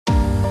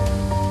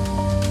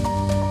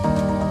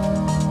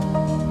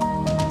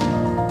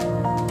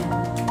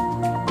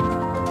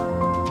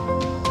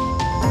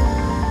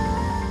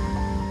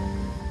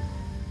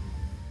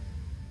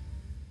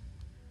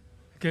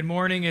Good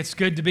morning. It's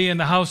good to be in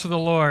the house of the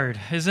Lord,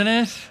 isn't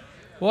it?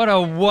 What a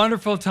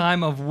wonderful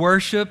time of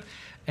worship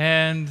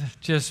and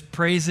just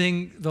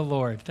praising the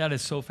Lord. That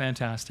is so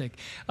fantastic.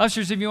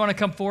 Ushers, if you want to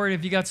come forward,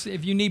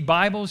 if you need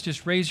Bibles,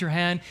 just raise your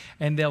hand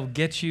and they'll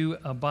get you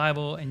a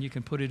Bible and you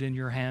can put it in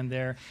your hand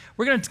there.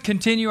 We're going to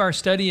continue our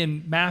study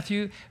in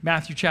Matthew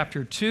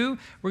chapter 2.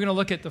 We're going to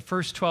look at the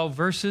first 12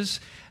 verses.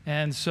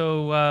 And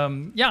so,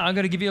 I'm going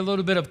to give you a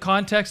little bit of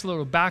context, a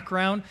little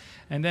background,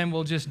 and then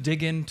we'll just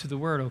dig into the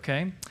Word,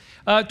 okay?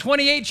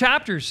 28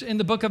 chapters in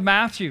the book of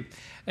Matthew.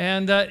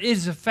 And it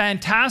is a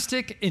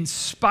fantastic,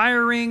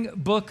 inspiring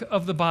book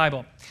of the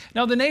Bible.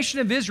 Now, the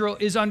nation of Israel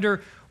is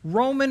under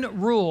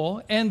Roman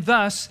rule and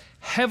thus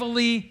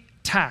heavily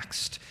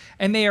taxed.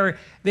 And they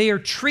are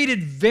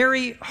treated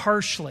very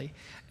harshly.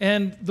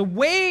 And the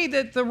way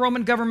that the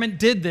Roman government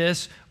did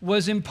this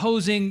was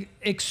imposing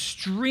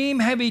extreme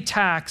heavy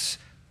tax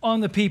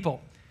on the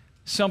people.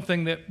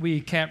 Something that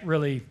we can't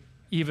really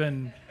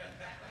even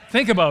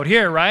think about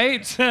here,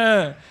 right?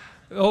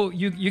 Oh,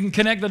 you can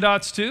connect the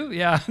dots too?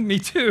 Yeah, me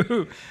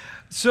too.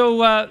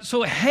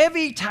 So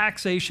heavy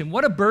taxation,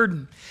 what a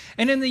burden.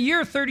 And in the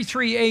year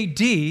 33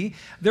 AD,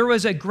 there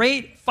was a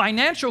great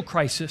financial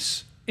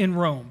crisis in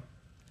Rome.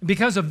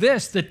 Because of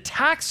this, the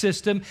tax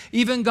system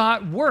even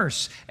got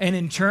worse. And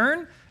in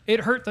turn,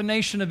 it hurt the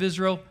nation of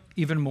Israel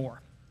even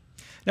more.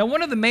 Now,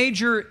 one of the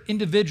major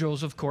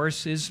individuals, of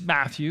course, is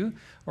Matthew,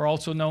 or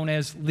also known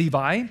as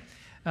Levi.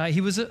 He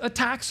was a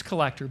tax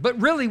collector, but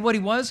really what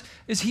he was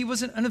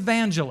an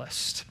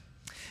evangelist.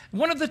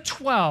 One of the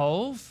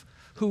 12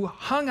 who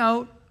hung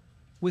out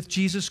with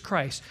Jesus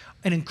Christ,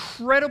 an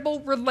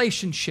incredible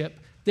relationship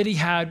that he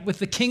had with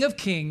the King of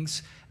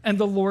Kings and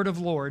the Lord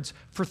of Lords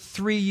for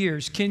 3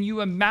 years. Can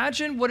you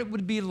imagine what it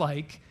would be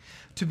like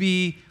to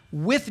be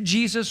with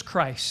Jesus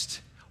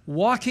Christ,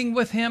 walking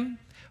with him,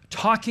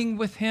 talking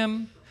with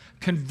him,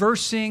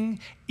 conversing,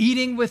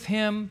 eating with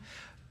him,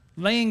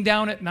 laying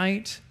down at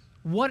night?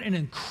 What an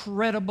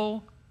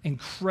incredible,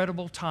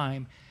 incredible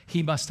time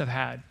he must have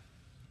had.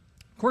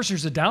 Of course,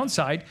 there's a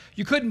downside.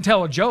 You couldn't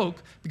tell a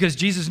joke because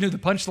Jesus knew the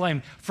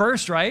punchline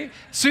first, right?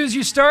 As soon as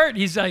you start,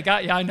 he's like,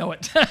 yeah, I know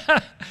it.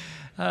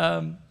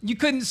 You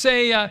couldn't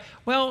say,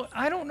 well,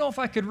 I don't know if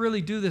I could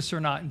really do this or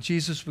not. And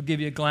Jesus would give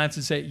you a glance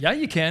and say, yeah,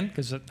 you can,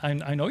 because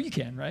I know you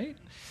can, right?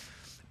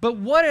 But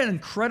what an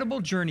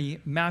incredible journey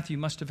Matthew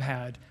must have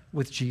had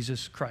with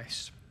Jesus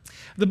Christ.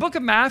 The book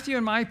of Matthew,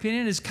 in my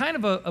opinion, is kind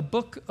of a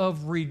book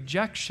of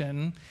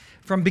rejection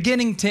from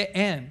beginning to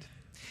end.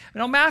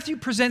 Now, Matthew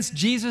presents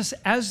Jesus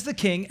as the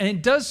king, and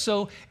it does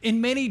so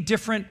in many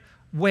different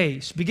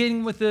ways,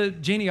 beginning with the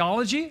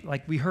genealogy,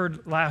 like we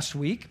heard last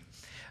week,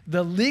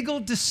 the legal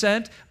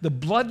descent, the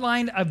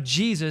bloodline of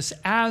Jesus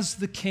as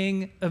the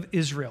king of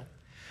Israel.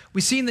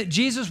 We've seen that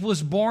Jesus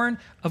was born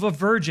of a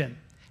virgin,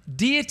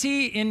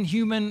 deity in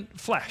human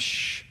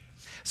flesh.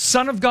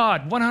 Son of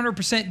God,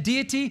 100%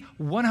 deity,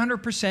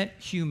 100%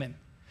 human.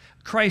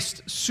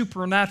 Christ's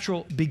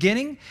supernatural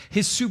beginning,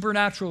 his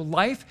supernatural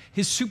life,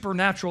 his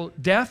supernatural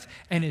death,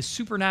 and his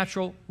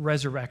supernatural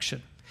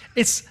resurrection.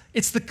 It's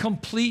the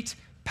complete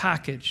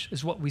package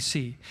is what we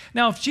see.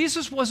 Now, if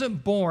Jesus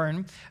wasn't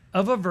born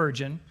of a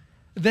virgin,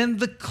 then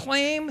the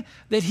claim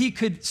that he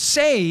could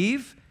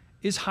save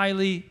is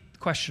highly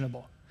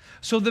questionable.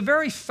 So the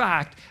very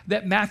fact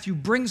that Matthew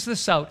brings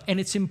this out, and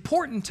it's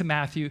important to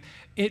Matthew,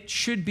 it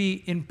should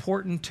be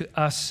important to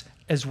us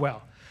as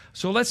well.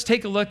 So let's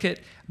take a look at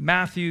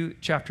Matthew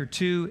chapter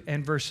 2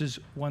 and verses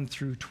 1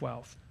 through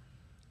 12.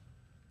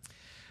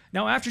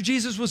 Now, after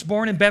Jesus was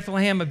born in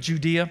Bethlehem of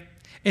Judea,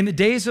 in the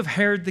days of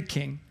Herod the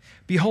king,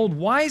 behold,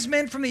 wise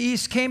men from the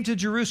east came to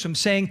Jerusalem,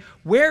 saying,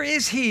 where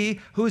is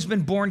he who has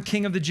been born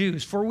King of the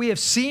Jews? For we have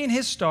seen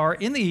his star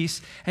in the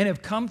east and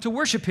have come to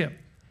worship him.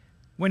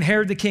 When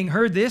Herod the king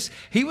heard this,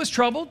 he was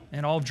troubled,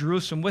 and all of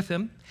Jerusalem with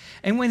him.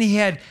 And when he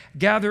had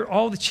gathered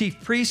all the chief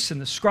priests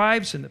and the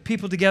scribes and the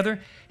people together,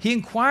 he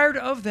inquired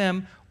of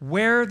them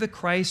where the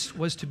Christ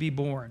was to be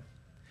born.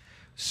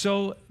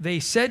 So they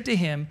said to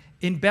him,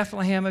 in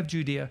Bethlehem of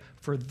Judea,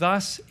 for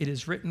thus it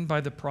is written by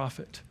the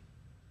prophet.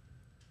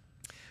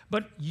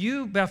 But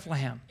you,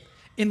 Bethlehem,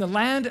 in the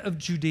land of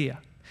Judea,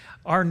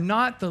 are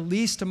not the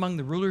least among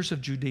the rulers of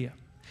Judea.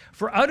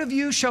 For out of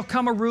you shall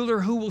come a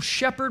ruler who will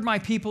shepherd my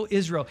people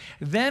Israel.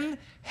 Then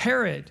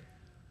Herod,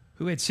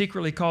 who had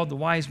secretly called the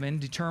wise men,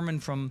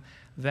 determined from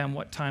them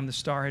what time the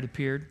star had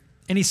appeared.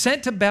 And he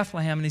sent to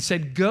Bethlehem, and he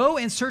said, go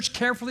and search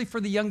carefully for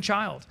the young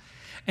child.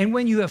 And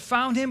when you have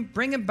found him,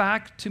 bring him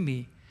back to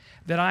me,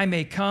 that I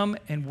may come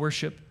and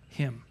worship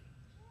him.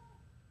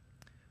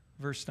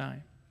 Verse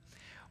 9.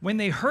 When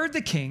they heard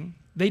the king,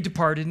 they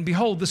departed, and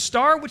behold, the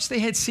star which they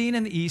had seen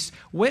in the east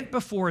went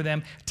before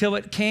them till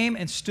it came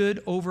and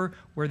stood over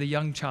where the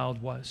young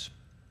child was.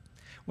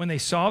 When they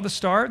saw the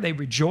star, they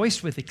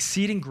rejoiced with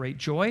exceeding great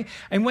joy.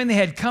 And when they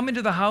had come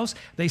into the house,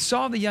 they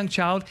saw the young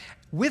child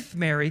with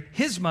Mary,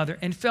 his mother,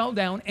 and fell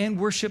down and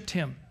worshiped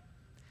him.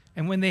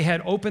 And when they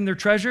had opened their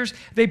treasures,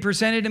 they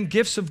presented him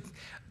gifts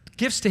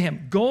to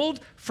him, gold,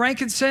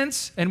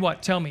 frankincense, and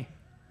what? Tell me.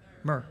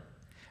 Myrrh.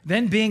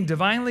 Then, being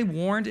divinely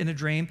warned in a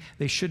dream,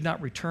 they should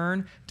not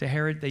return to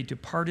Herod. They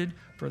departed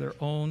for their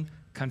own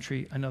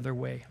country another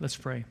way. Let's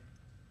pray.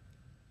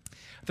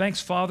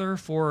 Thanks, Father,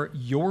 for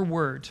your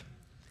word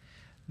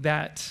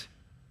that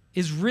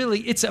is really,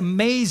 it's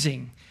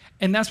amazing.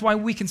 And that's why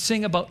we can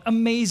sing about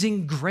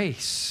amazing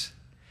grace.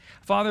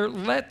 Father,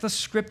 let the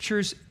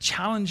scriptures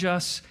challenge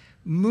us,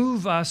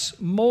 move us,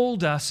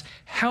 mold us,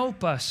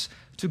 help us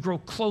to grow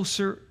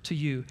closer to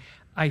you.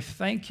 I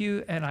thank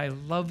you and I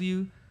love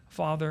you,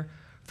 Father,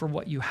 for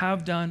what you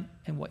have done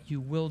and what you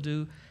will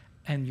do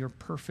and your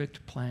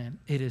perfect plan.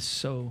 It is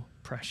so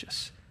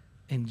precious.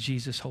 In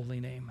Jesus' holy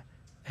name,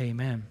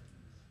 amen.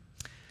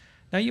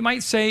 Now you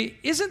might say,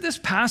 isn't this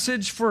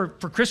passage for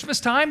Christmas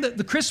time,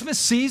 the Christmas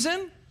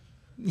season?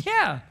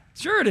 Yeah,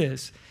 sure it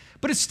is.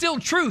 But it's still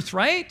truth,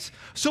 right?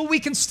 So we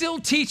can still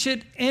teach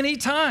it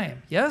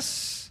anytime,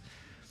 yes?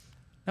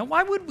 Now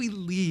why would we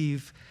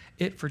leave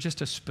it for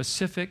just a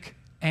specific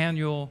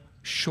annual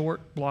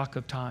short block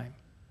of time?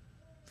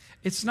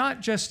 It's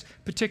not just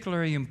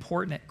particularly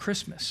important at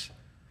Christmas,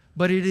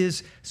 but it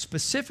is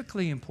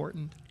specifically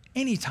important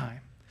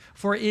anytime,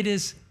 for it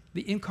is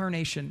the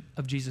incarnation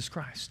of Jesus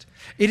Christ.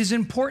 It is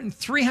important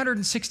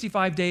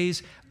 365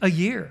 days a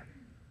year.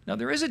 Now,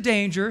 there is a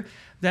danger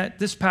that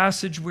this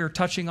passage we're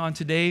touching on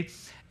today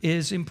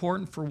is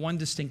important for one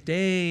distinct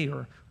day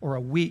or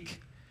a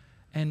week,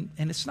 and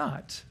it's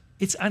not.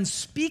 It's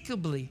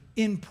unspeakably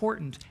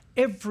important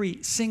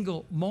every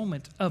single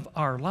moment of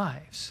our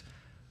lives.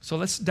 So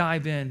let's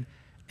dive in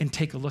and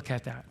take a look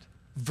at that.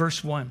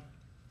 Verse 1.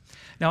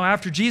 Now,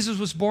 after Jesus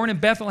was born in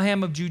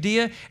Bethlehem of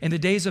Judea in the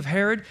days of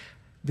Herod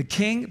the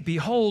king,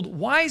 behold,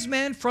 wise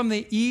men from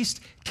the east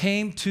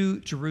came to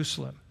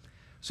Jerusalem.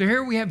 So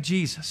here we have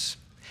Jesus.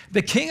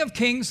 The King of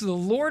Kings, the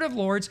Lord of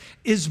Lords,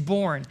 is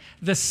born,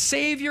 the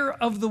Savior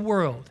of the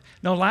world.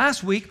 Now,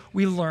 last week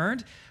we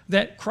learned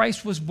that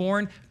Christ was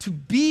born to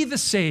be the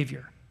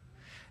Savior.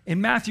 In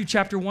Matthew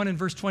chapter 1 and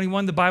verse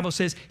 21, the Bible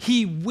says,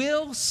 he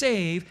will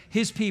save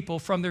his people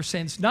from their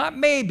sins. Not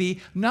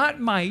maybe, not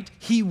might,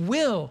 he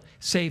will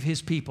save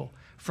his people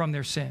from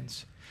their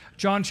sins.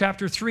 John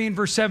chapter 3 and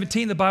verse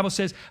 17, the Bible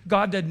says,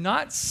 God did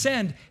not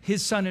send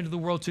his Son into the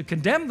world to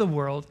condemn the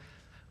world,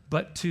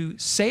 but to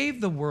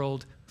save the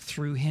world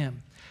through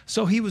him.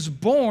 So he was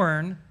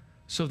born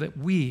so that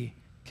we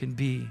can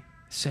be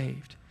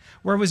saved.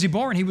 Where was he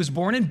born? He was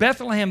born in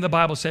Bethlehem, the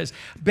Bible says.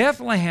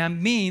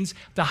 Bethlehem means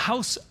the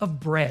house of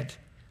bread.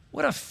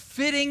 What a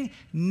fitting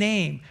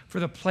name for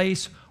the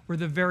place where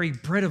the very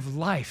bread of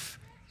life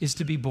is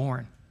to be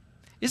born.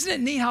 Isn't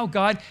it neat how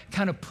God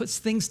kind of puts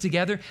things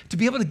together to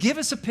be able to give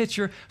us a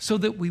picture so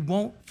that we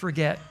won't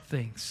forget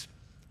things?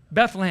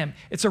 Bethlehem,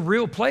 it's a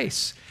real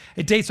place.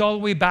 It dates all the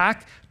way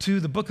back to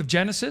the book of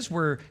Genesis,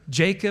 where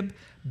Jacob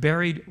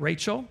buried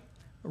Rachel,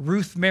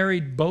 Ruth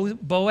married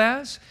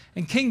Boaz,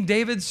 and King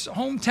David's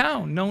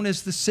hometown, known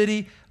as the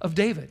city of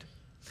David.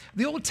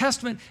 The Old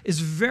Testament is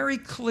very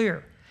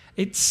clear.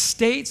 It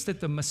states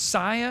that the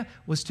Messiah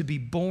was to be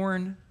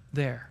born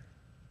there.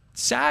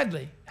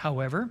 Sadly,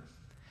 however,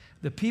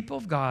 the people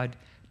of God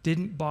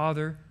didn't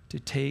bother to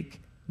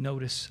take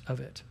notice of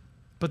it.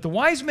 But the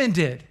wise men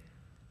did.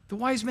 The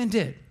wise men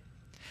did.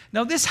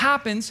 Now this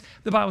happens,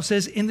 the Bible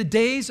says, in the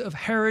days of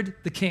Herod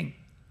the king.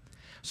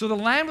 So the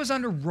land was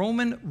under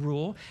Roman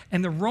rule,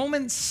 and the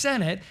Roman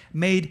Senate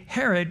made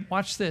Herod,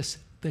 watch this,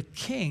 the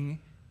king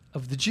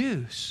of the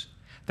Jews.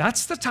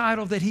 That's the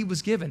title that he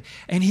was given.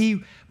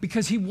 And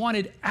because he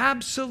wanted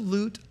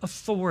absolute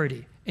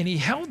authority. And he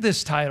held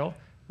this title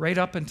right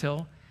up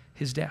until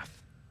his death.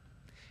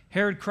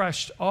 Herod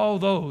crushed all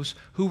those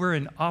who were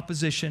in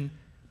opposition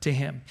to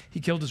him. He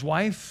killed his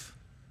wife,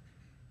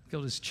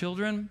 killed his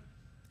children,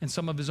 and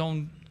some of his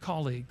own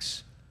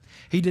colleagues.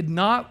 He did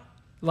not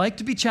like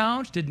to be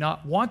challenged, did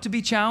not want to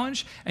be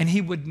challenged, and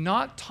he would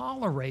not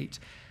tolerate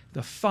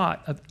the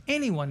thought of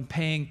anyone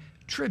paying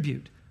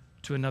tribute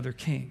to another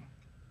king.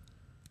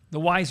 The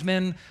wise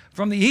men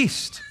from the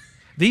east,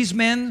 these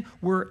men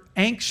were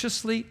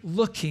anxiously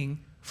looking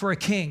for a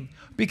king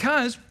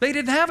because they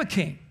didn't have a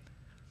king.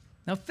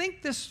 Now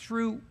think this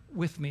through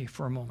with me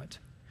for a moment.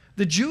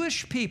 The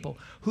Jewish people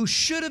who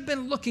should have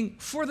been looking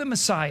for the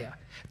Messiah,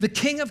 the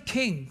King of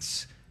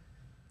Kings,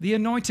 the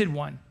Anointed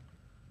One,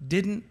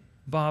 didn't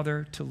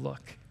bother to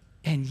look.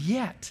 And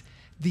yet,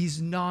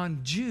 these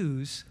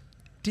non-Jews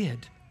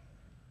did.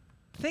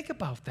 Think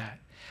about that.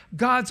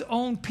 God's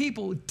own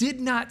people did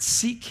not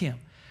seek him.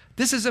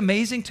 This is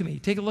amazing to me.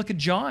 Take a look at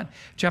John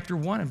chapter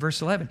 1 and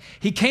verse 11.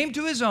 He came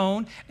to his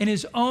own, and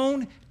his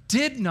own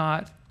did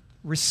not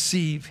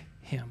receive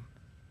him.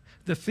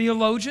 The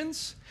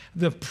theologians,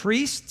 the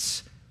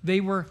priests, they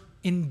were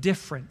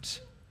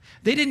indifferent.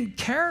 They didn't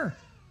care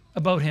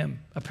about him,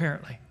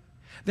 apparently.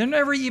 They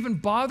never even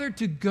bothered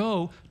to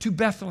go to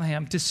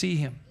Bethlehem to see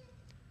him.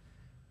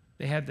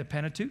 They had the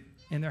Pentateuch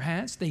in their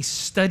hands. They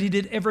studied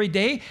it every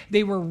day.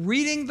 They were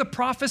reading the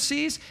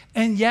prophecies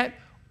and yet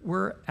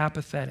were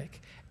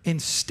apathetic.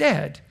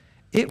 Instead,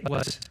 it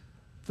was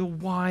the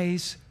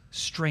wise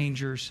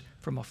strangers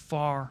from a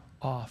far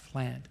off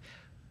land,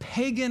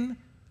 pagan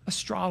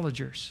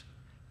astrologers.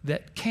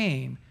 that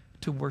came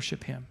to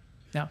worship him.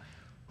 Now,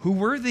 who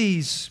were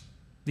these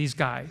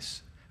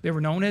guys? They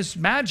were known as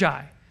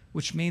magi,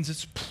 which means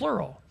it's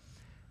plural.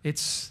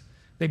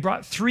 They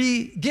brought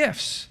 3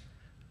 gifts.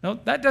 No,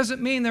 that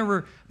doesn't mean there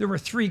were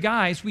 3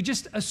 guys. We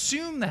just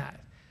assume that.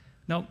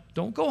 No,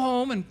 don't go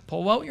home and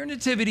pull out your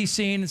nativity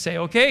scene and say,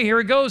 okay, here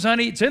it goes,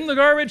 honey. It's in the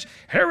garbage.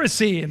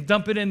 Heresy, and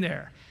dump it in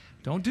there.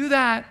 Don't do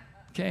that,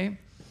 okay?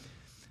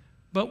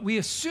 But we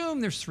assume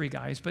there's 3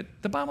 guys, but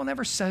the Bible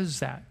never says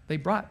that. They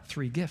brought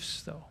 3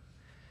 gifts, though.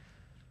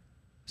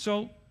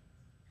 So,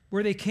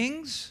 were they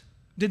kings?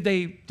 Did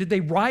they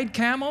ride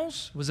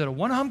camels? Was it a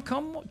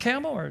 1-hump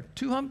camel or a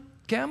 2-hump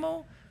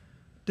camel?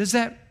 Does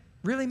that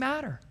really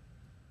matter?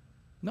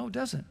 No, it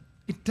doesn't.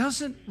 It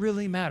doesn't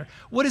really matter.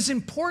 What is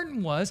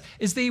important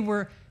is they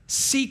were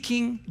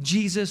seeking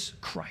Jesus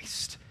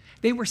Christ.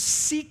 They were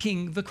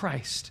seeking the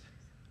Christ.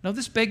 Now,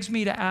 this begs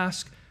me to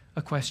ask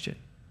a question.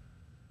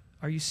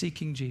 Are you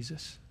seeking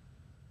Jesus?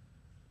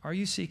 Are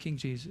you seeking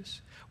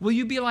Jesus? Will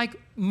you be like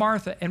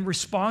Martha and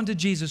respond to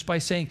Jesus by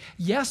saying,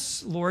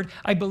 yes, Lord,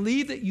 I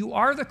believe that you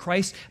are the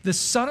Christ, the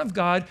Son of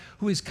God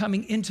who is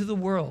coming into the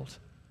world?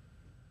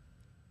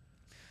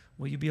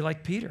 Will you be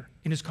like Peter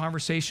in his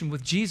conversation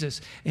with Jesus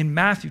in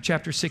Matthew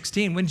chapter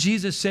 16 when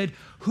Jesus said,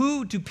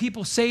 who do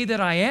people say that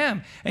I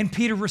am? And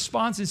Peter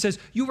responds and says,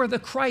 you are the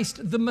Christ,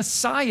 the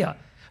Messiah,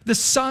 the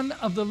Son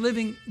of the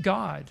living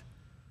God.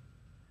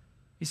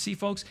 You see,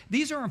 folks,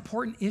 these are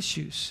important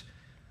issues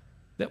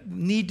that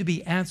need to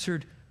be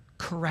answered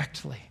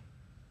correctly.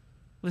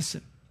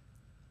 Listen,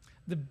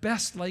 the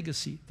best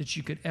legacy that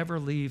you could ever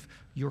leave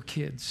your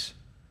kids,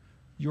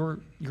 your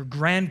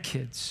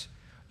grandkids,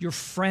 your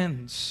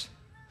friends,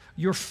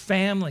 your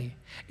family,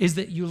 is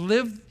that you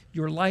live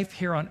your life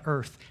here on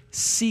earth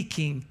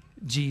seeking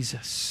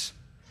Jesus.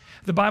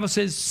 The Bible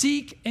says,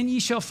 seek and ye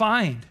shall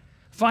find.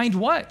 Find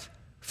what?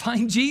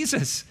 Find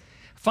Jesus.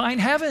 Find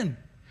heaven.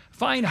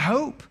 Find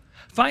hope.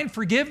 Find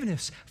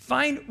forgiveness.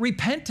 Find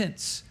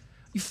repentance.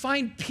 You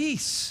find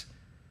peace.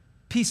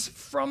 Peace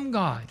from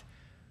God,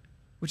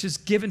 which is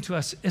given to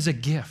us as a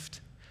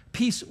gift.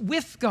 Peace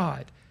with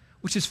God,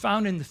 which is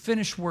found in the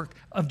finished work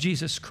of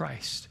Jesus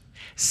Christ.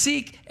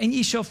 Seek and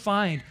ye shall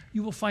find.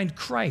 You will find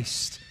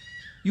Christ.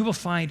 You will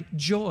find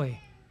joy.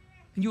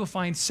 And you will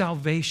find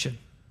salvation.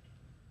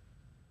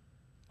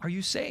 Are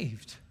you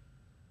saved?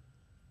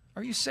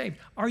 Are you saved?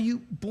 Are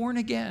you born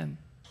again?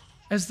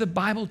 As the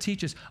Bible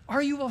teaches,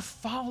 are you a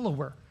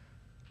follower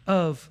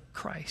of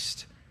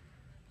Christ?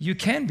 You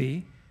can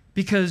be,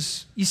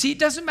 because, you see, it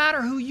doesn't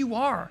matter who you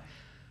are.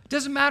 It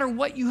doesn't matter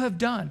what you have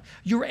done,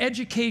 your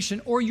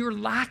education or your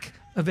lack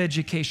of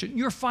education,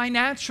 your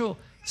financial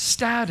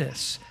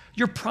status,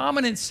 your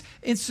prominence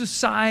in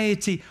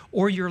society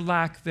or your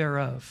lack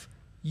thereof.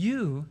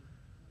 You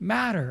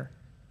matter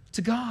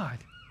to God.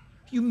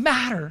 You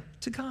matter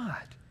to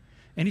God.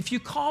 And if you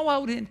call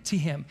out to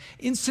him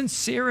in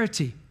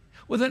sincerity,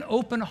 with an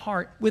open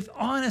heart, with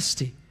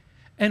honesty,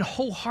 and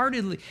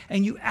wholeheartedly,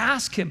 and you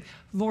ask him,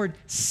 Lord,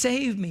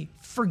 save me,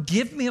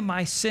 forgive me of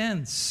my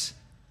sins,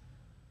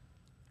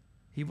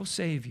 he will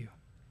save you.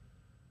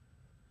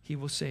 He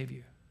will save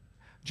you.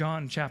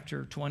 John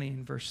chapter 20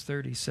 and verse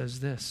 30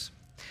 says this,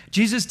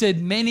 Jesus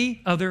did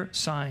many other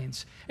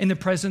signs in the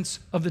presence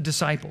of the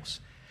disciples,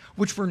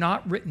 which were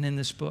not written in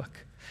this book.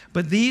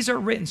 But these are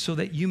written so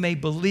that you may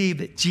believe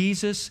that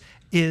Jesus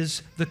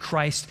is the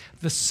Christ,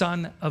 the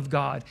Son of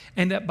God,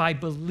 and that by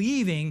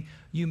believing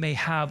you may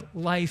have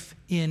life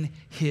in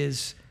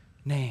his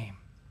name.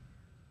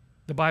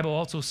 The Bible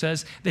also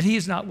says that he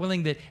is not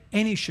willing that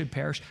any should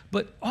perish,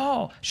 but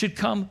all should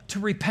come to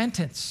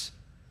repentance.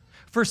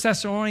 1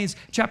 Thessalonians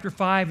chapter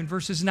 5 and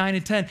verses 9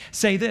 and 10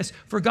 say this,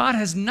 for God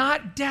has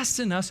not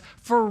destined us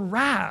for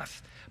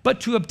wrath,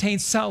 but to obtain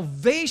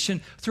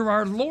salvation through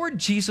our Lord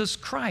Jesus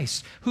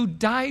Christ, who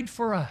died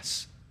for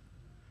us.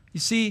 You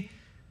see,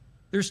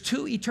 there's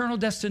two eternal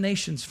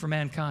destinations for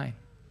mankind,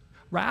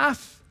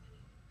 wrath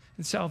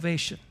and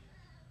salvation.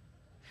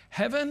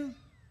 Heaven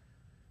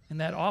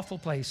and that awful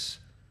place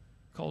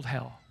called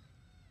hell.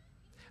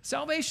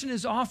 Salvation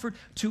is offered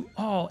to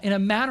all in a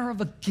manner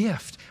of a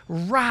gift,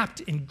 wrapped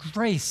in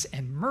grace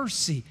and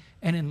mercy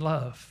and in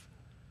love.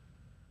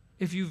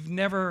 If you've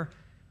never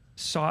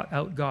sought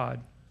out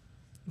God,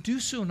 do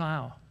so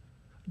now.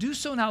 Do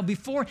so now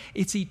before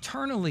it's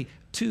eternally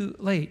too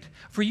late.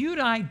 For you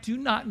and I do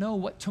not know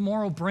what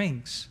tomorrow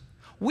brings.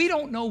 We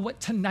don't know what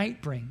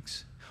tonight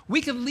brings.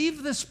 We could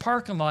leave this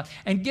parking lot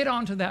and get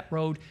onto that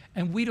road,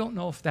 and we don't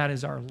know if that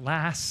is our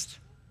last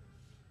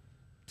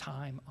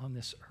time on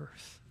this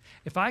earth.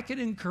 If I could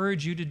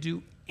encourage you to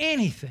do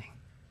anything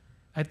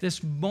at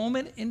this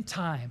moment in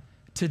time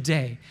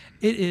today,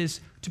 it is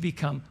to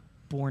become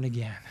born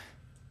again.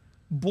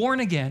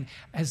 Born again,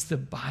 as the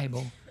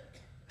Bible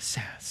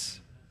says.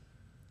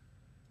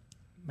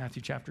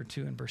 Matthew chapter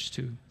 2 and verse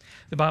 2.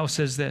 The Bible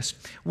says this,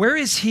 where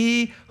is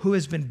he who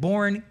has been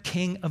born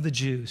King of the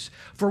Jews?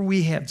 For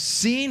we have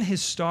seen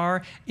his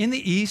star in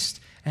the east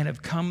and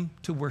have come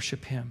to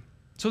worship him.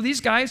 So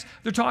these guys,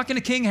 they're talking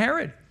to King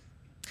Herod.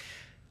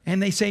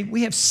 And they say,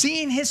 we have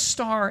seen his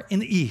star in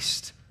the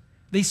east.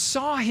 They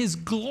saw his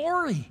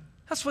glory.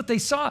 That's what they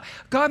saw.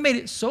 God made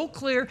it so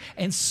clear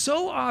and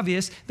so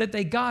obvious that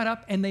they got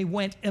up and they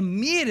went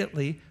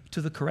immediately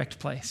to the correct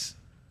place.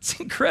 It's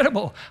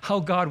incredible how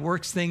God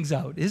works things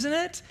out, isn't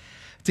it?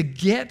 To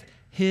get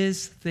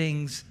his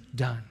things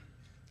done.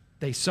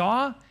 They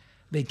saw,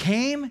 they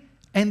came,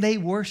 and they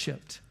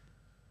worshiped.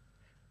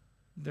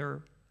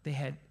 Their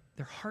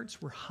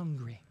hearts were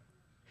hungry.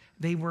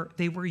 They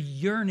were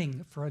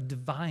yearning for a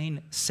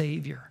divine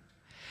Savior.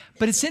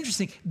 But it's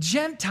interesting,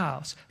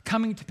 Gentiles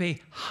coming to pay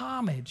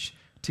homage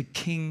to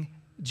King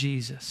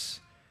Jesus.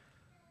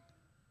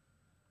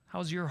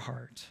 How's your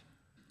heart?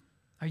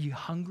 Are you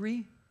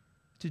hungry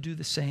to do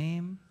the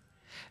same?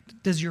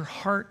 Does your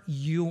heart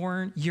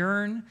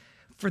yearn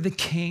for the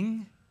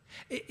King?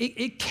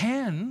 It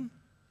can.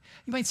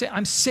 You might say,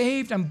 I'm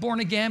saved, I'm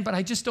born again, but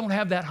I just don't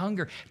have that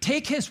hunger.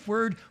 Take his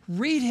word,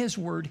 read his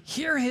word,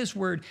 hear his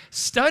word,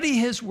 study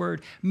his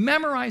word,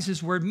 memorize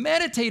his word,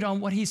 meditate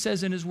on what he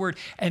says in his word,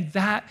 and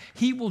that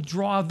he will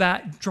draw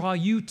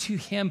you to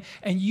him,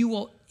 and you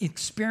will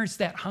experience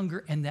that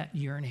hunger and that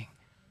yearning.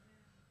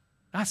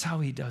 That's how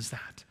he does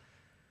that.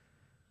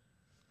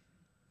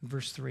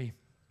 Verse 3.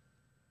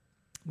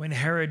 When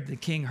Herod the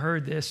king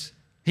heard this,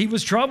 he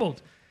was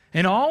troubled,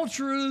 and all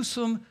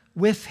Jerusalem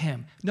with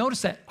him.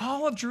 Notice that,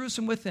 all of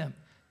Jerusalem with him.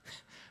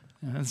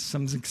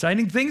 Some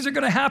exciting things are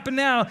going to happen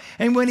now.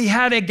 And when he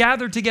had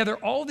gathered together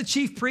all the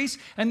chief priests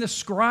and the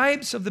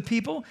scribes of the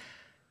people,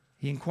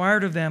 he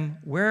inquired of them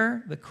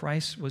where the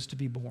Christ was to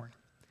be born.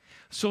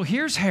 So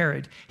here's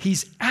Herod.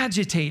 He's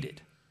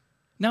agitated.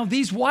 Now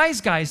these wise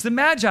guys, the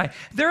Magi,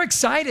 they're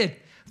excited.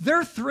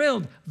 They're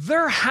thrilled.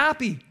 They're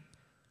happy.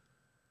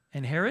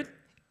 And Herod,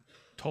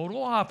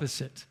 total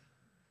opposite.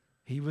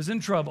 He was in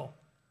trouble.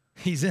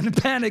 He's in a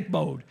panic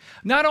mode.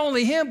 Not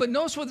only him, but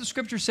notice what the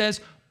scripture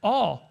says,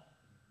 all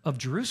of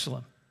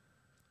Jerusalem.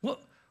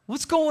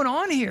 What's going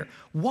on here?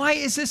 Why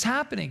is this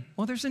happening?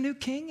 Well, there's a new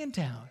king in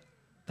town.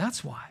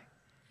 That's why.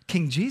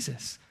 King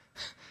Jesus.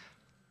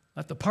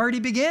 Let the party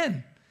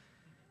begin.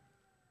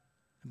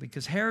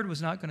 Because Herod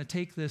was not going to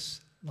take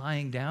this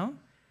lying down.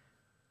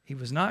 He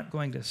was not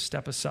going to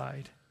step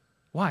aside.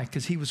 Why?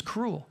 Because he was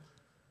cruel.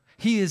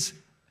 He was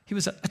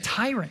a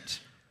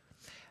tyrant.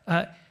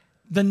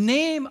 The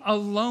name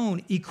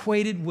alone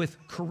equated with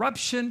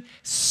corruption,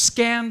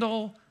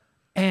 scandal,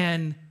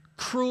 and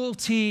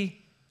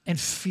cruelty and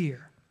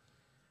fear.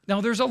 Now,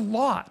 there's a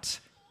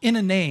lot in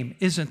a name,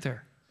 isn't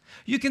there?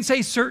 You can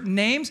say certain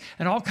names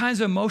and all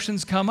kinds of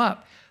emotions come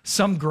up.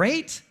 Some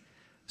great,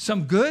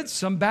 some good,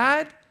 some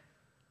bad.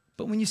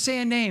 But when you say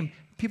a name,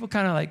 people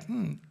kind of like,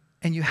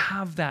 and you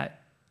have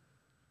that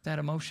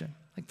emotion.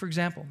 Like, for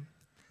example,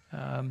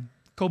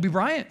 Kobe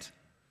Bryant.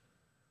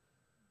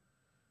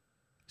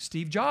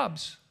 Steve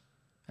Jobs.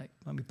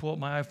 Let me pull up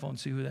my iPhone and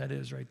see who that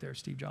is right there,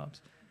 Steve Jobs.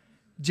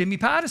 Jimmy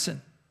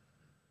Pattison.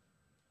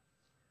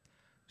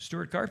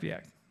 Stuart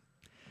Karpiak.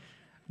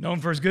 Known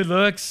for his good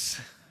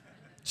looks,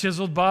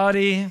 chiseled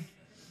body,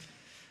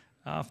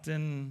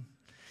 often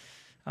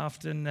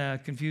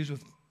confused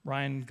with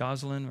Ryan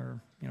Gosling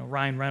or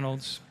Ryan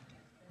Reynolds.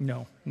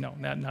 No,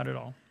 not at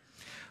all.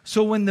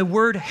 So when the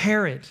word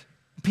Herod,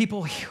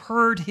 people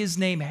heard his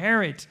name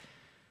Herod,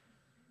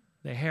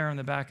 the hair on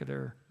the back of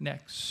their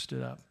necks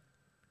stood up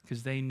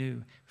because they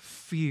knew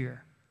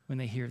fear when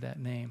they hear that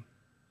name.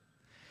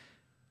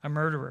 A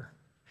murderer,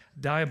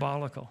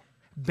 diabolical.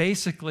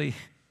 Basically,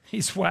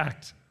 he's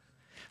whacked.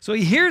 So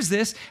he hears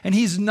this, and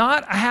he's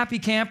not a happy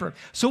camper.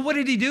 So what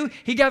did he do?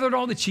 He gathered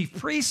all the chief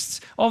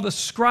priests, all the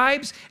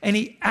scribes, and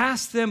he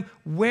asked them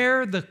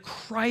where the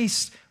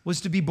Christ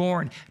was to be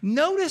born.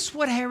 Notice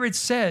what Herod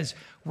says.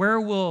 Where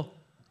will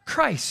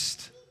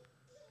Christ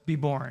be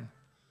born?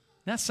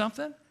 That's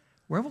something.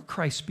 Where will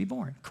Christ be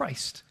born?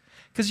 Christ.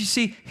 Because you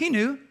see, he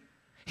knew.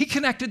 He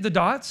connected the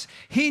dots.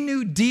 He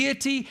knew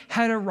deity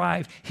had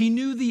arrived. He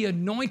knew the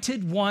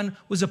anointed one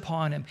was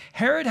upon him.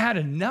 Herod had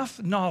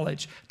enough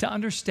knowledge to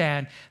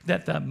understand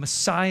that the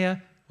Messiah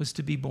was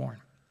to be born.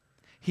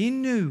 He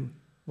knew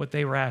what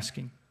they were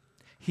asking.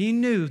 He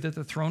knew that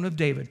the throne of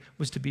David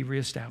was to be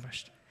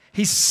reestablished.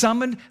 He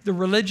summoned the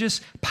religious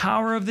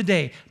power of the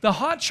day, the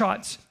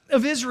hotshots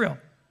of Israel,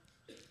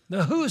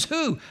 the who's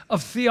who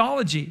of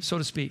theology, so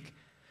to speak.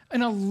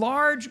 And a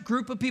large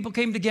group of people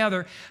came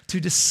together to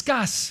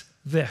discuss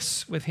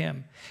this with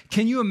him.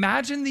 Can you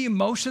imagine the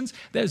emotions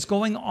that is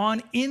going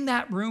on in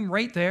that room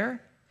right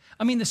there?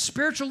 I mean, the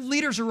spiritual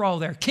leaders are all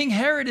there. King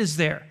Herod is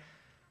there.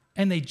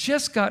 And they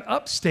just got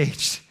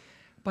upstaged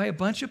by a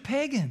bunch of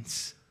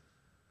pagans.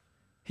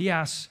 He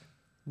asks,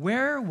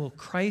 where will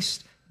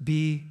Christ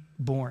be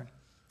born?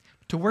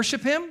 To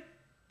worship him?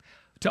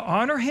 To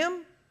honor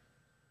him?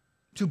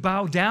 To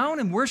bow down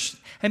and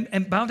worship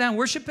and bow down,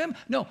 worship him?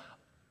 No.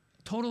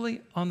 Totally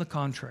on the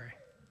contrary.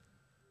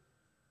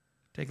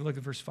 Take a look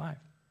at verse 5.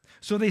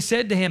 So they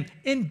said to him,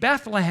 in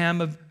Bethlehem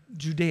of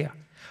Judea,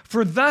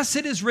 for thus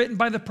it is written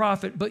by the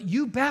prophet, but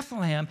you,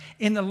 Bethlehem,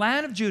 in the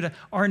land of Judah,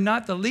 are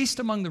not the least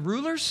among the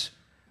rulers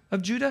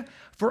of Judah,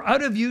 for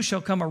out of you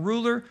shall come a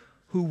ruler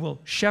who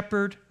will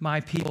shepherd my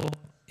people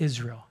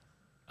Israel.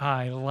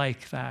 I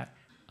like that.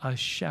 a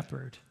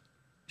shepherd.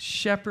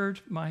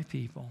 Shepherd my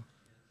people.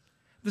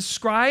 The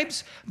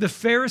scribes, the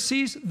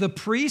Pharisees, the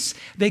priests,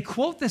 they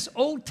quote this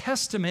Old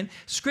Testament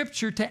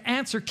scripture to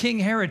answer King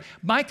Herod.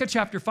 Micah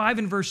chapter 5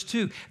 and verse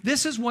 2.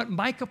 This is what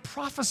Micah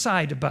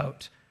prophesied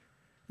about.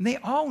 And they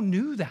all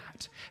knew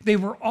that. They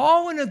were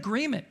all in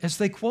agreement as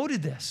they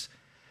quoted this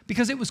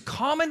because it was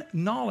common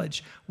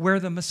knowledge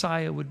where the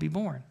Messiah would be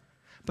born.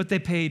 But they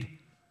paid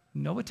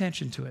no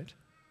attention to it.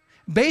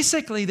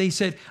 Basically, they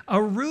said,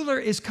 a ruler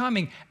is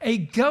coming, a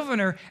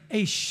governor,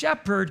 a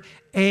shepherd,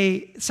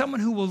 someone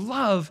who will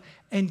love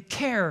and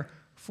care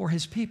for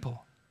his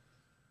people.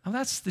 Now,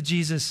 that's the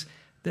Jesus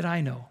that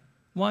I know.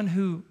 One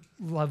who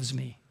loves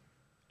me,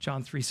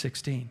 John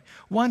 3:16.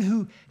 One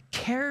who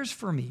cares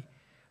for me,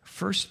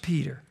 1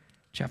 Peter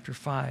chapter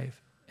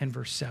 5 and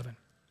verse 7.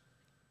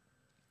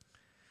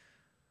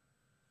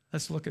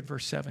 Let's look at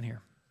verse 7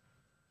 here.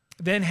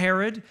 Then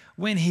Herod,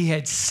 when he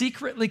had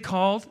secretly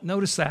called,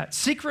 notice that,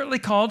 secretly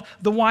called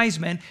the wise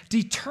men,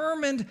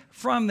 determined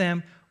from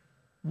them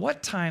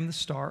what time the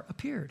star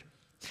appeared.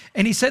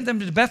 And he sent them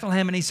to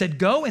Bethlehem, and he said,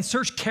 go and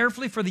search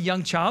carefully for the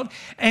young child,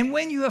 and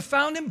when you have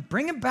found him,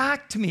 bring him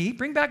back to me,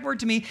 bring back word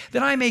to me,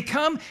 that I may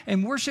come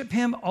and worship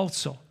him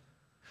also.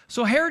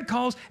 So Herod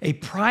calls a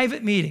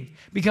private meeting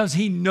because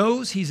he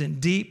knows he's in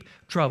deep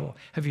trouble.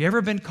 Have you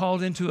ever been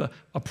called into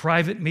a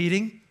private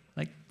meeting,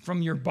 like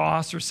from your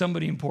boss or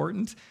somebody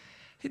important?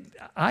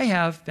 I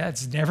have.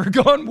 That's never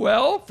gone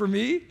well for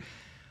me.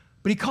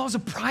 But he calls a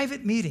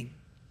private meeting.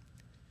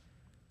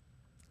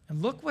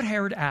 And look what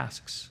Herod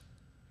asks.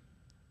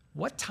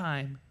 What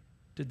time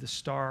did the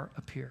star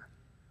appear?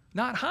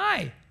 Not,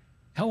 hi,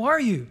 how are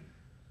you?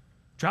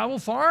 Travel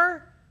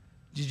far?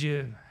 Did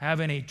you have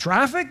any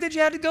traffic that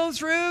you had to go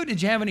through?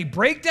 Did you have any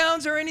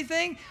breakdowns or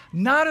anything?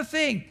 Not a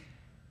thing.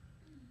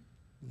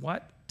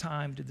 What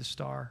time did the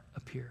star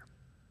appear?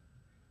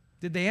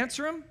 Did they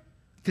answer him?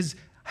 Because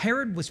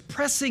Herod was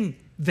pressing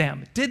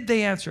them. Did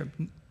they answer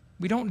him?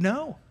 We don't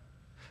know.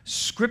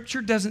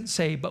 Scripture doesn't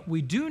say, but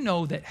we do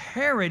know that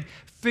Herod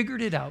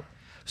figured it out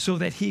so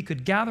that he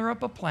could gather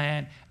up a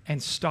plan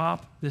and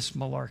stop this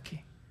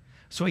malarkey.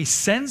 So he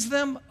sends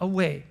them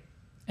away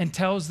and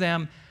tells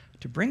them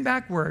to bring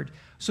back word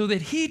so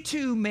that he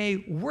too may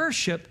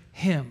worship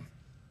him.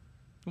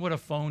 What a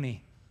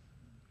phony.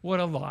 What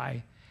a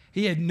lie.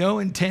 He had no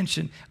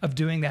intention of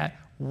doing that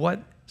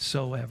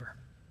whatsoever.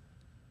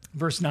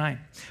 Verse 9,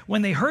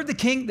 when they heard the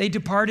king, they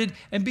departed,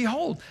 and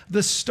behold,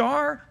 the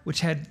star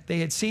which they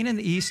had seen in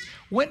the east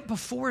went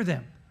before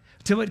them,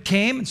 till it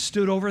came and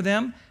stood over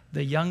them,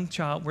 the young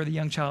child, where the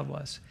young child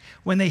was.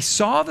 When they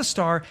saw the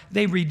star,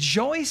 they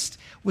rejoiced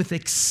with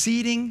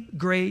exceeding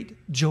great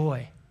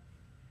joy.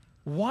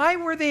 Why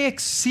were they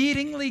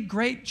exceedingly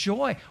great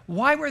joy?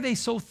 Why were they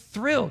so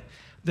thrilled?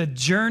 The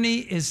journey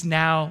is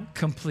now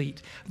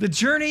complete. The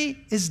journey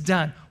is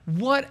done.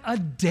 What a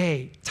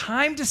day.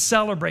 Time to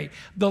celebrate.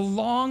 The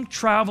long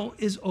travel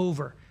is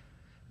over.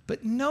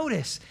 But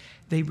notice,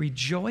 they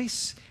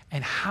rejoice,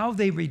 and how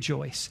they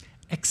rejoice.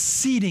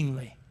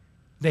 Exceedingly.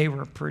 They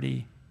were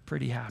pretty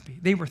happy.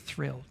 They were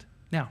thrilled.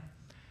 Now,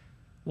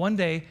 one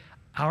day,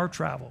 our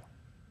travel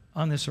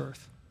on this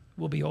earth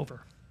will be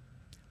over.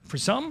 For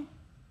some,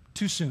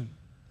 too soon.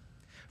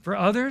 For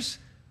others,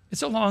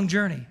 it's a long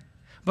journey.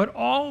 But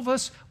all of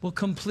us will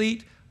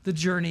complete the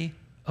journey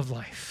of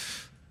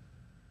life.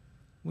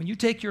 When you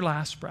take your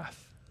last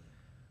breath,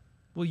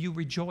 will you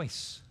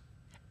rejoice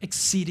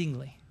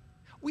exceedingly?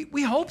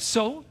 We hope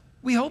so.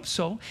 We hope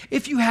so.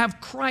 If you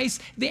have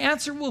Christ, the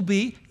answer will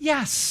be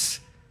yes.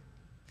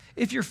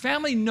 If your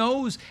family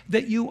knows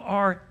that you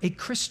are a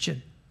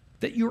Christian,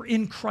 that you're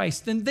in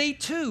Christ, then they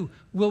too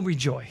will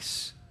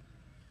rejoice.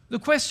 The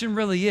question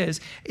really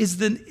is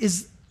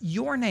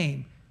your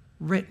name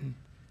written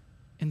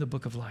in the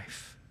book of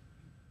life?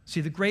 See,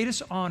 the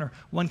greatest honor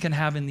one can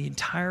have in the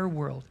entire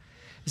world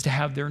is to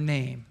have their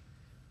name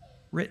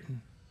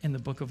written in the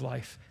book of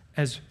life,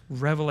 as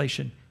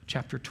Revelation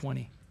chapter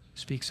 20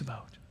 speaks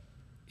about.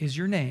 Is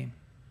your name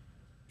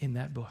in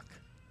that book?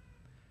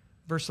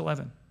 Verse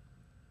 11.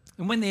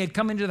 And when they had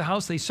come into the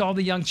house, they saw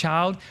the young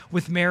child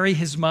with Mary,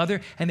 his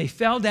mother, and they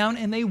fell down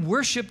and they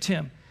worshiped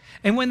him.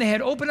 And when they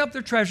had opened up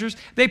their treasures,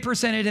 they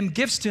presented him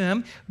gifts to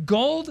him,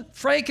 gold,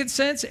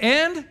 frankincense,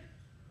 and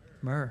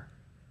myrrh.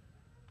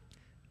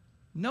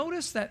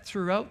 Notice that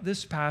throughout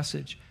this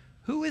passage,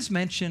 who is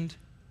mentioned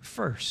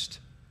first?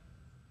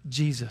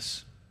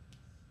 Jesus.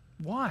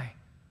 Why?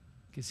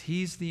 Because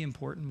he's the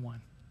important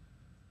one.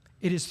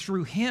 It is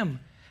through him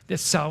that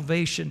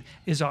salvation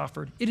is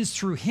offered. It is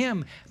through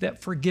him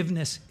that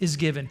forgiveness is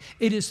given.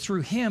 It is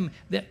through him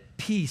that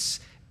peace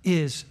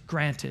is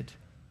granted.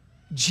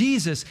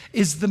 Jesus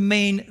is the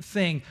main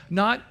thing,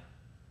 not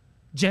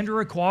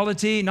gender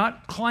equality,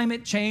 not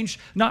climate change,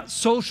 not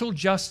social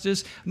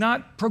justice,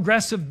 not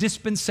progressive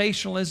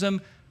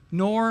dispensationalism,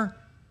 nor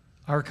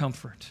our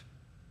comfort.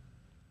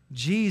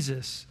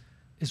 Jesus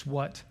is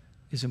what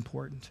is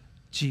important.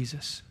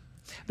 Jesus.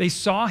 They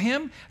saw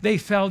him, they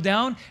fell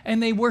down,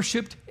 and they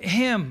worshiped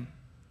him.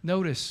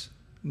 Notice,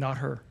 not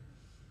her,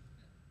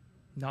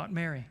 not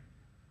Mary.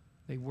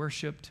 They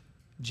worshiped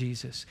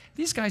Jesus.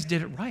 These guys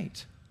did it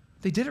right.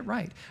 They did it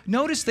right.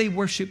 Notice they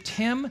worshiped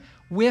him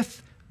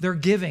with their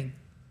giving.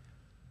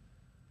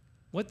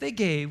 What they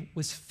gave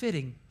was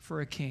fitting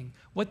for a king.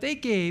 What they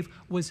gave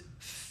was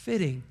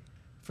fitting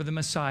for the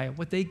Messiah.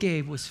 What they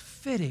gave was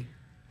fitting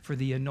for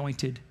the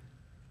anointed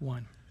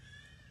one.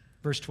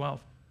 Verse 12.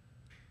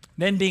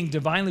 Then being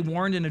divinely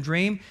warned in a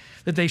dream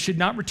that they should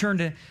not return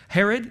to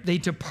Herod, they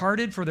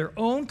departed for their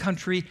own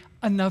country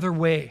another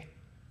way.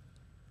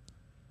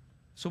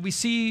 So we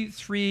see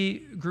three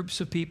groups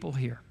of people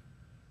here,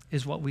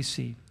 is what we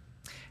see.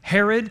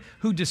 Herod,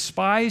 who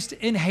despised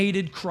and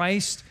hated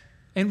Christ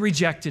and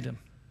rejected him.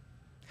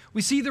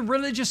 We see the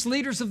religious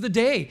leaders of the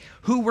day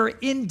who were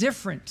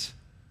indifferent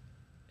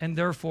and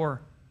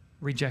therefore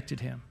rejected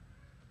him.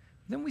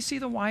 Then we see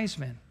the wise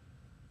men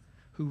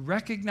who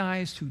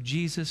recognized who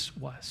Jesus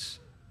was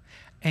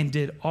and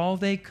did all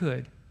they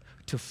could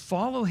to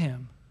follow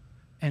him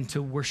and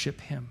to worship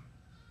him.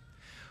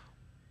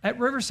 At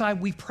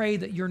Riverside, we pray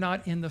that you're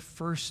not in the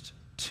first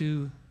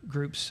two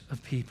groups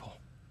of people.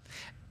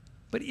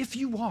 But if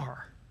you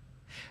are,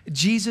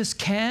 Jesus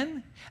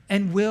can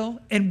and will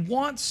and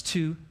wants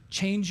to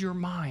change your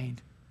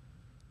mind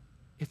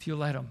if you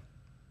let him,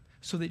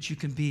 so that you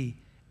can be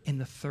in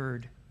the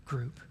third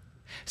group.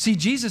 See,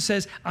 Jesus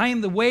says, I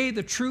am the way,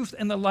 the truth,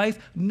 and the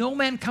life. No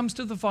man comes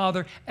to the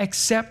Father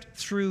except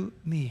through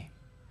me.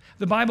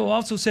 The Bible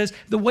also says,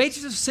 the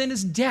wages of sin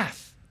is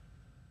death.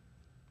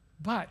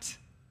 But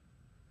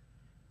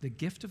the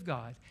gift of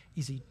God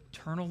is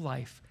eternal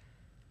life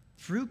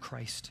through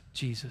Christ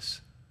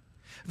Jesus.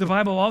 The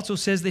Bible also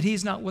says that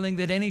he's not willing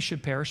that any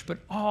should perish, but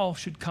all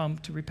should come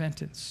to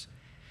repentance.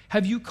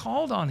 Have you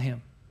called on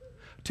him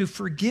to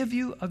forgive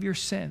you of your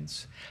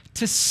sins,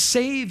 to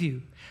save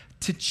you,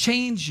 to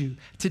change you,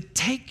 to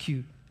take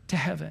you to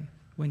heaven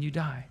when you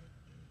die?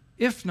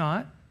 If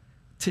not,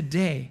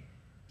 today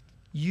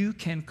you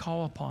can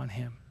call upon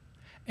him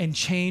and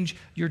change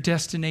your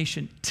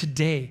destination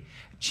today,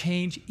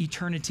 change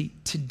eternity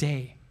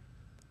today.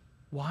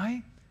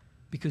 Why?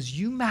 Because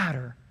you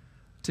matter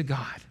to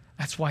God.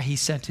 That's why he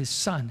sent his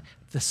Son,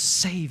 the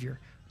Savior,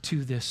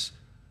 to this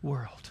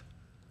world.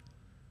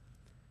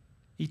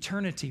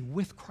 Eternity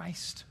with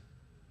Christ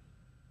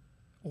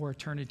or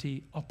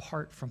eternity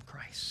apart from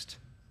Christ.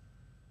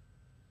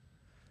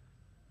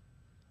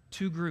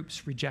 Two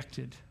groups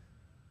rejected.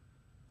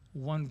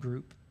 One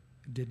group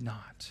did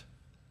not.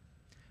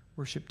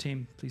 Worship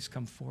team, please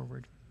come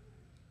forward.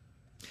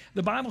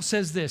 The Bible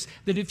says this,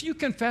 that if you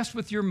confess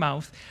with your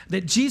mouth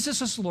that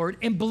Jesus is Lord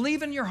and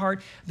believe in your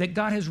heart that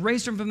God has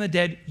raised him from the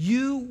dead,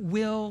 you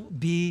will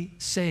be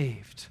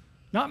saved.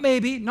 Not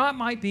maybe, not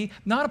might be,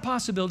 not a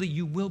possibility,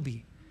 you will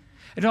be.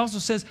 It also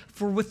says,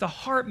 for with the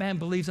heart man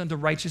believes unto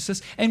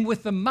righteousness, and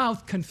with the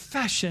mouth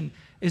confession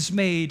is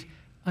made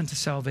unto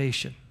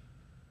salvation.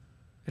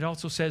 It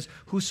also says,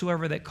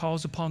 whosoever that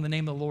calls upon the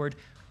name of the Lord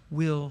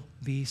will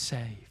be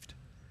saved.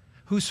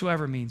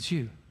 Whosoever means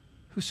you.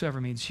 Whosoever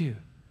means you.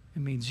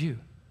 It means you.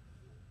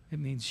 It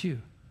means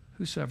you.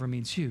 Whosoever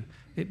means you.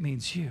 It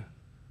means you.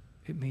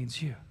 It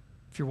means you.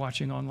 If you're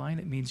watching online,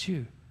 it means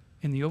you.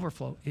 In the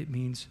overflow, it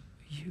means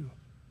you.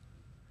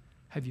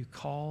 Have you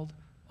called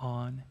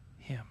on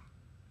him?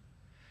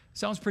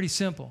 Sounds pretty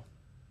simple.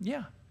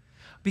 Yeah,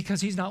 because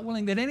he's not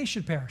willing that any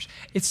should perish.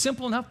 It's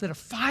simple enough that a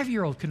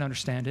 5-year-old can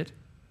understand it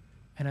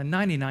and a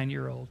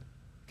 99-year-old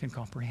can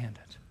comprehend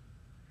it.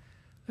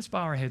 Let's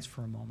bow our heads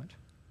for a moment.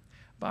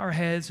 Bow our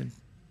heads and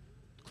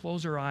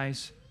close our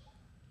eyes.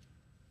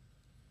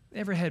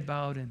 Every head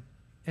bowed and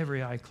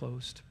every eye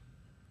closed.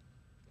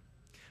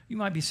 You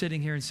might be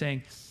sitting here and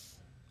saying,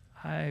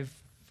 I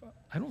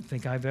don't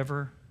think I've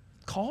ever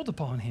called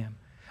upon him.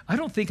 I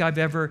don't think I've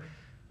ever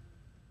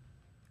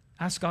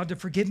asked God to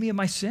forgive me of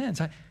my sins.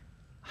 I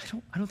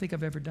don't think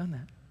I've ever done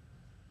that.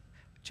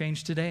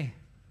 Change today.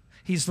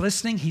 He's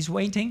listening, he's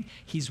waiting,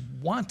 he's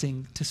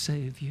wanting to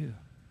save you.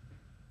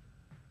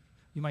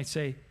 You might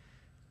say,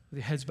 with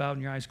your heads bowed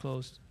and your eyes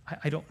closed,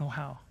 I don't know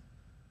how.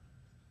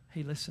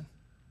 Hey, listen.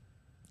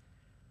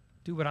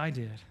 Do what I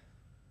did.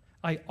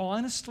 I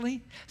honestly,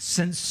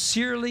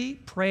 sincerely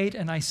prayed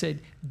and I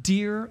said,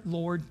 Dear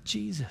Lord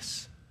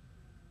Jesus,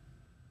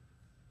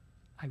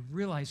 I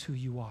realize who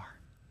you are.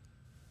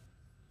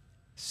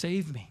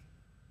 Save me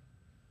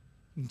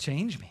and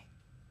change me.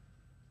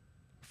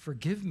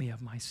 Forgive me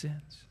of my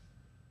sins.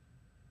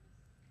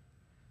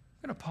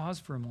 I'm going to pause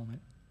for a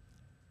moment.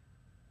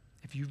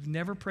 If you've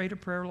never prayed a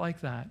prayer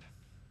like that,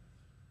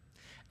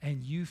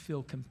 and you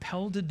feel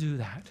compelled to do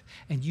that,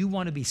 and you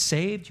want to be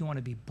saved, you want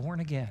to be born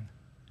again,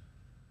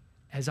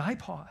 as I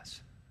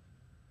pause,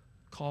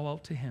 call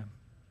out to him.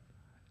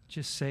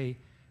 Just say,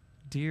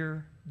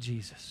 Dear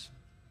Jesus.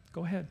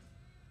 Go ahead.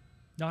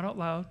 Not out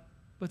loud,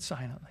 but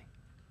silently.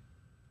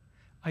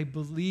 I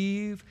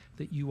believe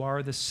that you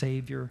are the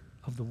Savior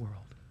of the world.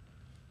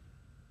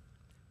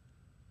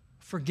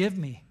 Forgive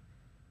me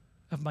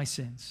of my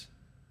sins.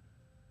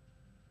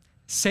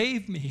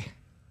 Save me.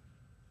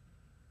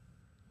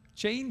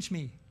 Change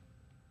me.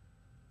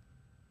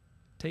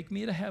 Take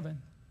me to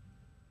heaven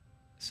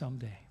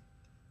someday.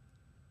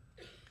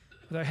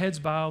 with our heads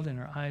bowed and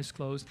our eyes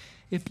closed,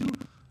 if you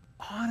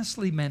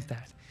honestly meant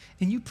that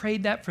and you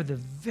prayed that for the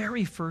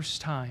very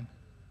first time,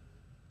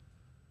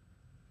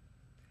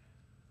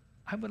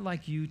 I would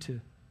like you to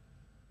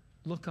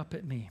look up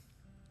at me.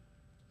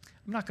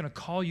 I'm not going to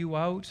call you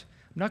out.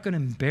 I'm not going to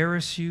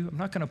embarrass you. I'm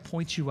not going to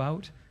point you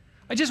out.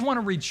 I just want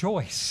to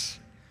rejoice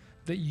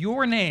that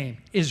your name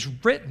is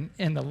written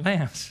in the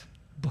Lamb's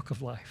book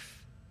of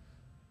life.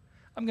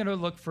 I'm going to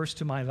look first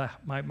to my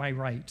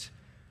right.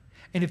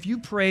 And if you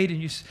prayed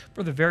and you,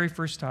 for the very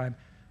first time,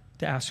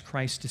 to ask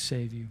Christ to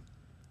save you,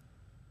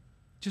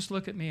 just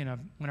look at me,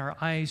 and when our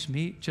eyes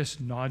meet,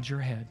 just nod your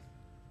head.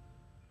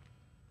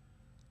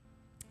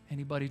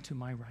 Anybody to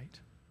my right?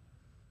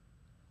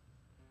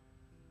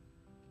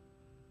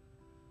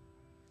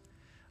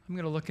 I'm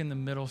going to look in the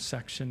middle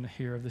section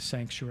here of the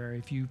sanctuary.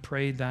 If you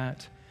prayed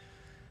that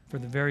for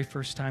the very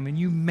first time and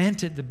you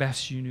meant it the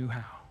best you knew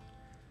how,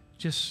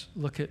 just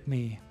look at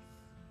me.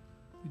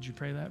 Did you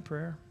pray that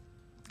prayer?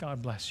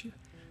 God bless you.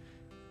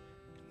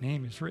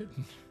 Name is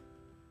written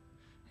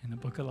in the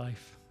book of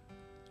life.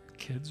 Your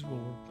kids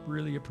will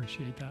really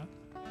appreciate that.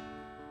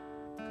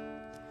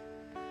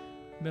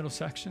 Middle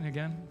section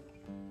again.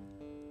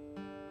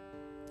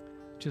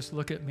 Just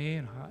look at me,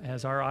 and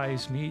as our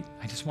eyes meet,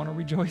 I just want to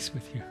rejoice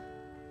with you.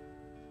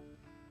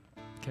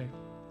 Okay.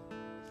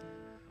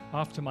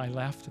 Off to my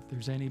left, if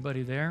there's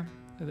anybody there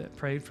that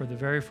prayed for the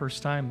very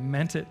first time,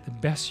 meant it the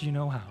best you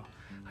know how,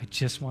 I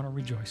just want to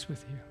rejoice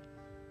with you.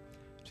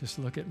 Just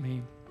look at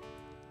me.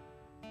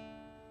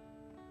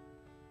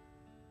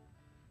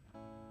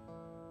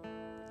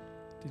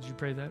 Did you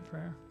pray that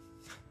prayer?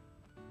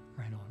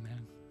 Right on,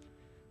 man.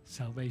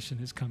 Salvation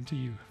has come to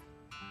you.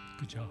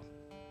 Good job.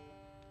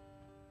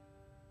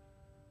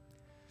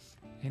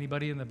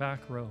 Anybody in the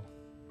back row?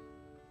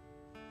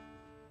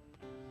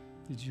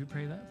 Did you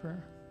pray that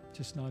prayer?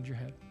 Just nod your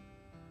head.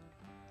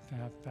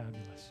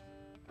 Fabulous.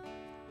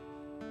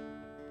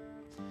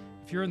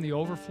 If you're in the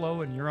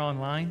overflow and you're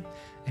online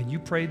and you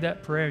prayed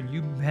that prayer and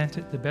you meant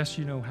it the best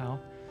you know how,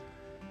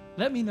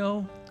 let me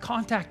know.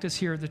 Contact us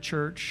here at the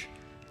church.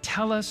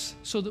 Tell us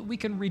so that we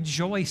can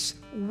rejoice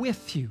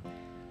with you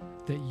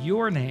that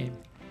your name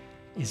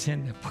is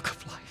in the book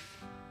of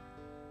life.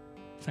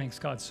 Thanks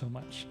God so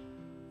much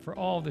for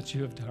all that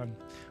you have done,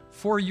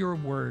 for your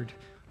word,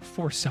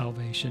 for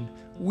salvation.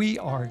 We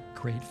are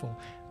grateful.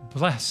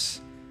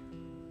 Bless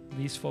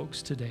these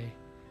folks today.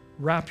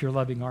 Wrap your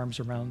loving arms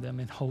around them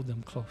and hold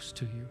them close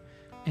to you.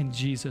 In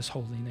Jesus'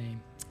 holy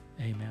name,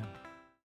 amen.